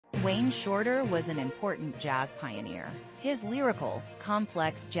Wayne Shorter was an important jazz pioneer. His lyrical,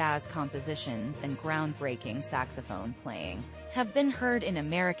 complex jazz compositions and groundbreaking saxophone playing have been heard in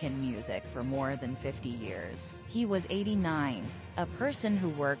American music for more than 50 years. He was 89. A person who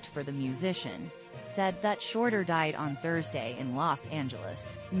worked for the musician said that Shorter died on Thursday in Los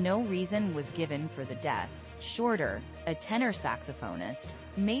Angeles. No reason was given for the death. Shorter, a tenor saxophonist,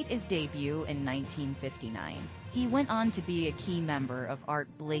 made his debut in 1959. He went on to be a key member of Art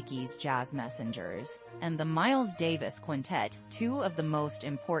Blakey's Jazz Messengers and the Miles Davis Quintet, two of the most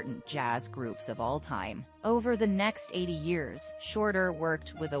important jazz groups of all time. Over the next 80 years, Shorter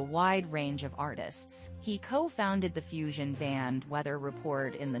worked with a wide range of artists. He co-founded the fusion band Weather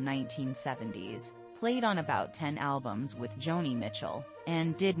Report in the 1970s, played on about 10 albums with Joni Mitchell,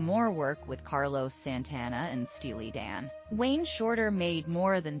 and did more work with Carlos Santana and Steely Dan. Wayne Shorter made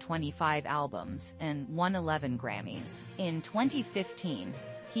more than 25 albums and won 11 Grammys. In 2015,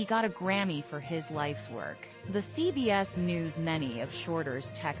 he got a Grammy for his life's work. The CBS News many of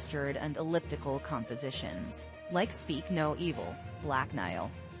Shorter's textured and elliptical compositions, like Speak No Evil, Black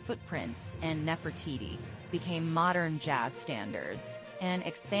Nile, Footprints, and Nefertiti, became modern jazz standards, and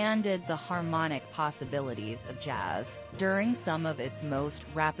expanded the harmonic possibilities of jazz during some of its most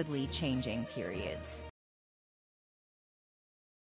rapidly changing periods.